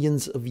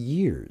millions of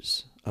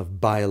years of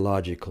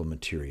biological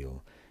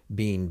material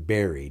being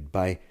buried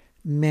by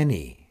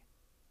many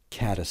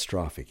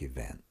catastrophic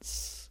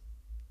events.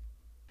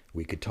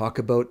 We could talk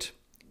about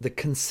the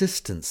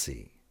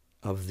consistency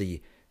of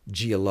the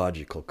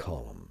geological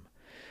column,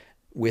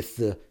 with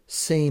the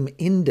same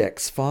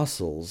index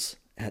fossils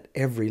at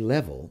every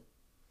level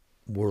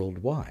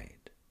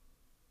worldwide.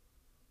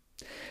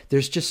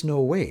 There's just no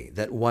way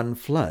that one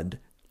flood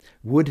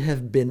would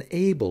have been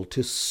able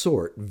to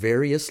sort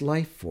various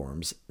life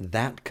forms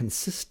that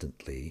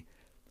consistently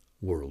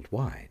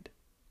worldwide.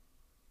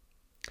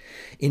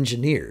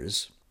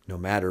 Engineers, no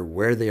matter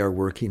where they are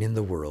working in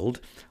the world,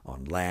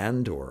 on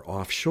land or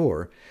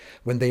offshore,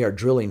 when they are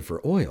drilling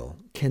for oil,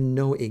 can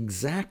know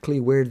exactly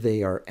where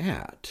they are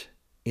at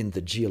in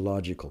the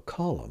geological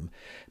column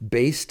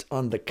based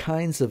on the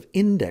kinds of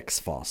index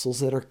fossils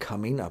that are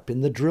coming up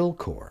in the drill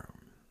core.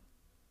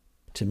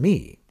 To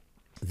me,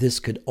 this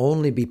could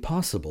only be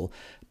possible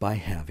by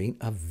having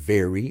a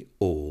very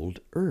old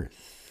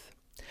Earth,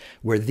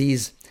 where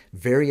these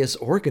various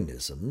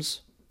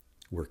organisms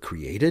were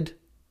created,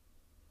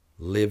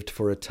 lived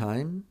for a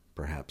time,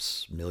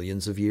 perhaps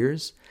millions of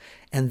years,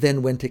 and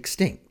then went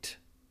extinct,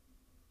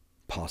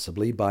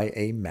 possibly by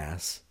a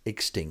mass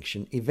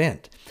extinction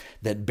event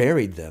that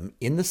buried them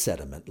in the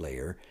sediment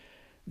layer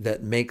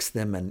that makes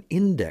them an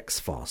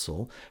index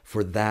fossil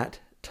for that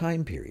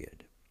time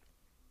period.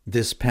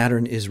 This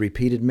pattern is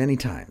repeated many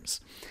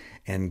times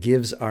and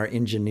gives our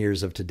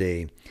engineers of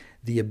today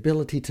the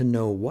ability to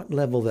know what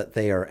level that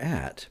they are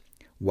at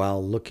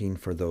while looking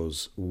for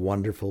those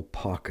wonderful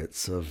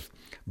pockets of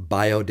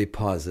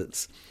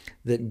biodeposits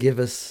that give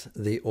us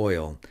the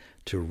oil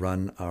to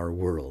run our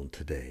world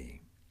today.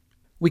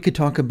 We could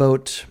talk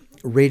about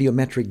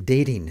radiometric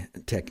dating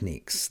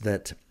techniques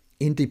that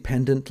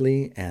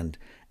independently and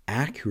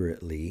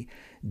accurately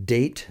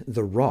date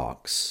the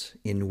rocks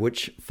in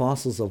which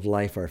fossils of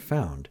life are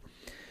found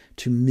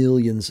to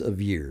millions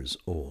of years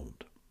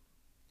old.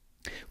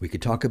 We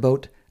could talk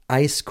about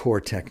ice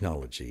core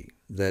technology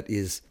that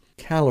is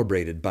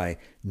calibrated by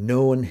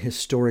known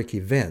historic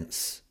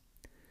events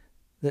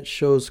that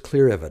shows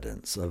clear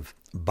evidence of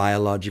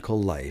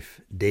biological life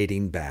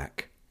dating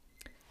back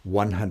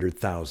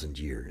 100,000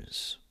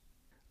 years.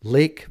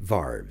 Lake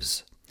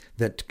varves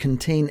that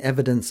contain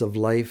evidence of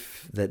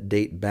life that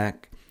date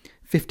back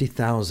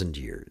 50,000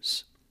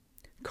 years.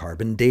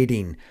 Carbon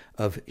dating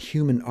of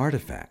human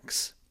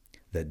artifacts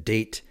that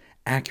date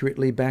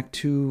accurately back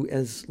to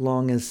as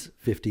long as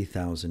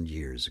 50,000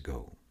 years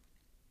ago.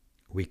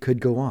 We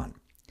could go on.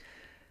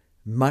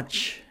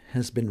 Much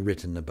has been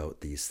written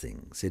about these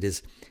things. It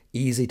is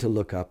easy to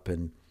look up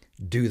and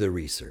do the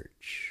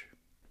research.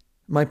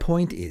 My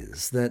point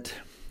is that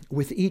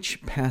with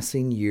each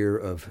passing year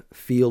of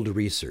field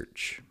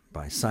research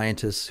by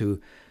scientists who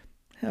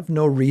have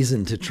no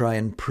reason to try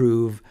and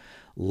prove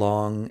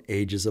long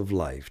ages of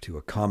life to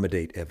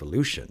accommodate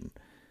evolution,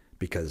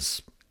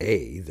 because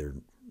A, they're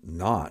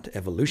not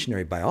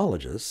evolutionary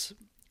biologists,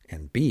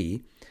 and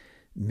B,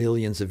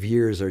 millions of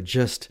years are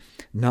just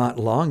not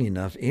long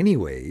enough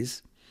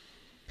anyways,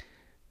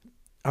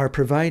 are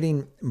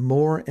providing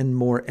more and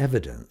more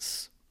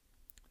evidence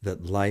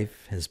that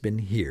life has been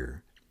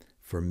here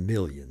for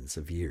millions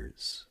of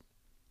years.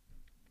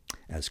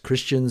 As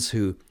Christians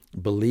who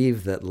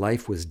believe that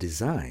life was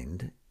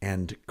designed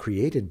and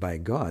created by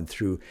God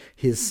through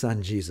His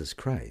Son Jesus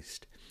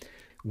Christ,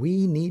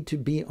 we need to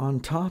be on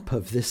top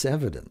of this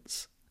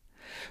evidence.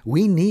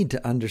 We need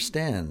to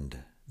understand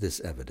this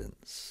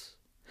evidence.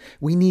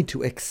 We need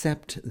to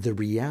accept the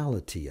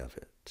reality of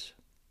it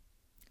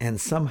and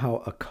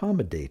somehow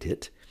accommodate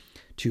it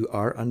to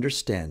our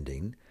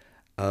understanding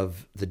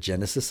of the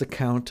Genesis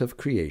account of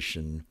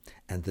creation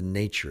and the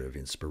nature of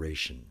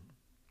inspiration.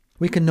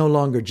 We can no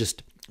longer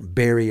just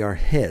bury our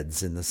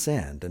heads in the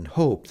sand and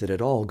hope that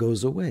it all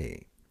goes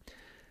away.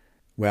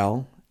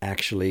 Well,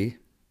 actually,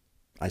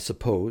 I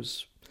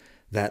suppose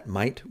that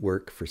might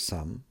work for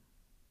some.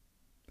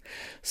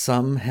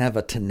 Some have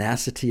a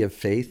tenacity of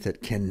faith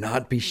that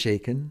cannot be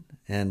shaken,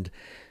 and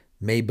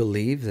may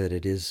believe that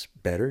it is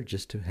better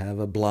just to have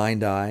a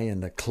blind eye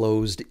and a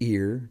closed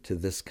ear to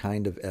this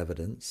kind of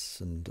evidence,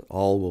 and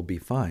all will be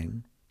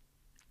fine.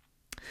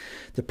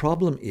 The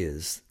problem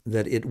is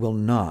that it will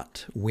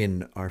not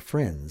win our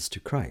friends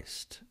to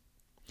Christ.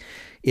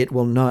 It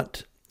will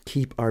not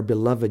keep our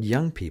beloved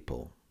young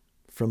people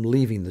from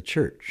leaving the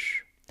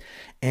church,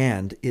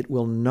 and it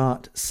will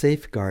not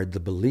safeguard the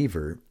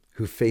believer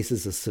who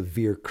faces a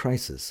severe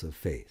crisis of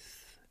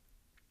faith.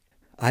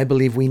 I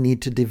believe we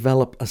need to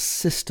develop a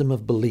system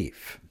of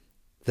belief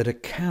that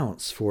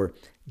accounts for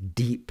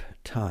deep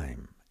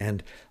time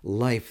and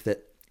life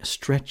that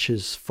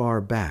stretches far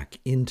back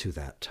into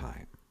that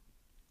time.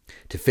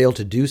 To fail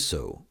to do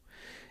so,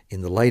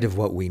 in the light of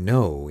what we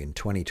know in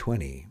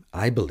 2020,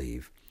 I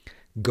believe,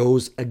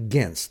 goes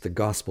against the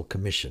gospel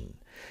commission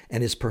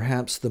and is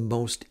perhaps the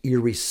most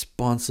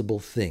irresponsible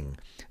thing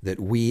that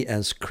we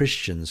as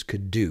Christians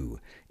could do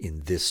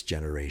in this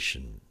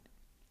generation.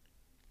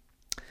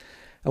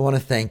 I want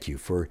to thank you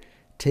for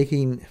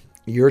taking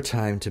your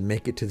time to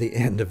make it to the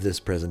end of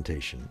this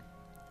presentation.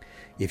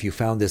 If you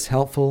found this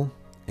helpful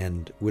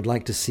and would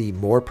like to see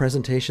more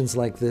presentations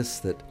like this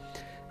that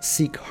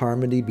seek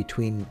harmony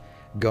between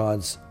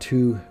God's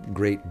two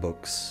great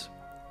books,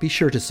 be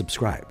sure to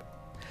subscribe.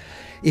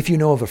 If you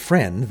know of a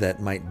friend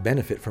that might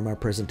benefit from our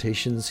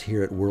presentations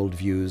here at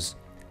Worldviews,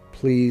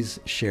 please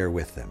share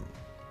with them.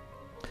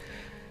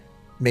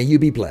 May you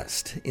be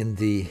blessed in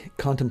the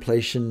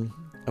contemplation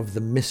of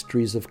the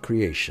mysteries of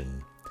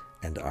creation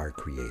and our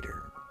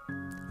Creator.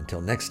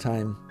 Until next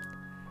time,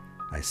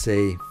 I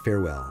say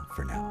farewell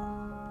for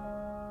now.